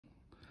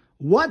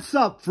What's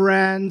up,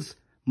 friends?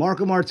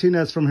 Marco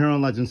Martinez from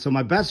HeroAndLegend. So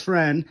my best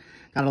friend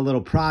got a little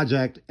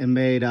project and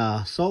made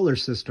a solar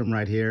system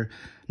right here.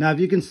 Now, if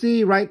you can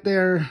see right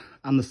there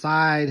on the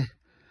side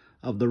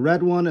of the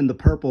red one and the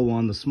purple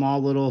one, the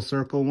small little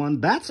circle one,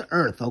 that's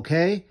Earth,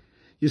 okay?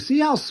 You see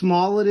how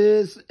small it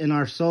is in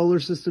our solar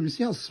system? You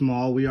see how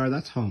small we are?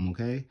 That's home,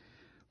 okay?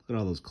 Look at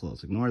all those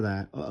clothes. Ignore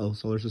that. Uh-oh,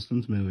 solar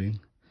system's moving.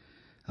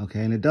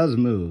 Okay, and it does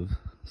move,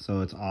 so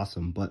it's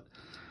awesome. But,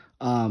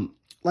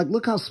 like,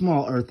 look how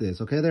small Earth is,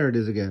 okay? There it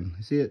is again.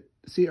 You see it?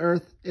 See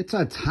Earth? It's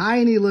a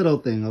tiny little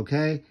thing,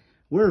 okay?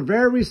 We're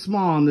very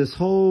small in this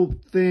whole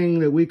thing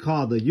that we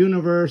call the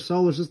universe,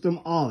 solar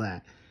system, all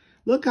that.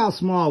 Look how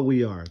small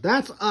we are.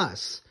 That's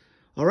us,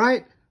 all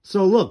right?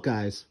 So look,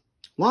 guys,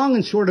 long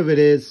and short of it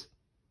is,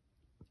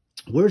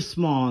 we're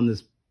small in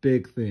this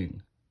big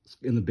thing,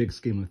 in the big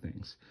scheme of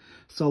things.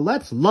 So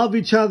let's love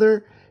each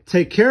other,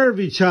 take care of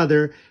each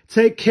other,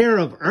 take care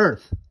of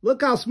Earth.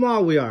 Look how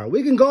small we are.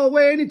 We can go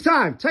away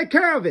anytime. Take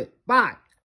care of it. Bye.